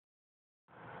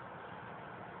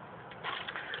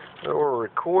So we're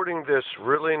recording this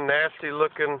really nasty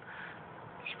looking,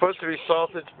 supposed to be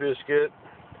sausage biscuit,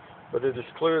 but it is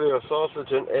clearly a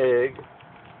sausage and egg.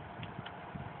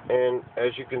 And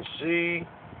as you can see,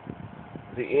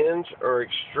 the ends are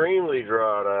extremely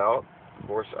dried out. Of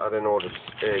course, I didn't order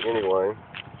egg anyway.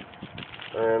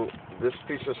 And this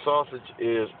piece of sausage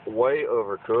is way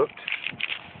overcooked.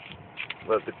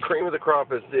 But the cream of the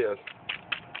crop is this.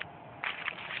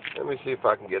 Let me see if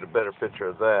I can get a better picture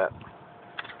of that.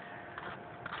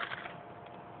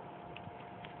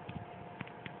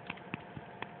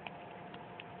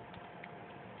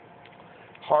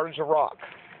 Hard as a rock.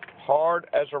 Hard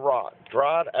as a rock.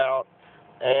 Dried out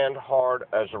and hard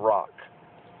as a rock.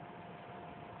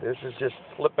 This is just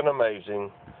flippin'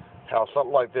 amazing how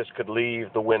something like this could leave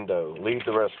the window, leave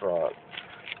the restaurant.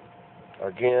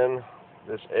 Again,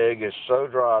 this egg is so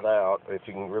dried out, if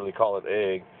you can really call it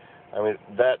egg. I mean,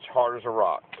 that's hard as a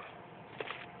rock.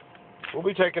 We'll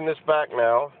be taking this back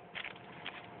now,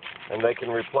 and they can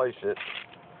replace it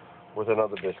with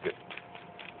another biscuit.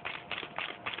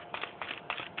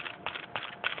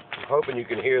 I'm hoping you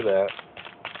can hear that.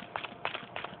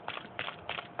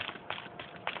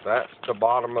 That's the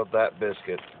bottom of that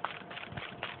biscuit.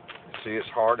 You see, it's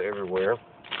hard everywhere.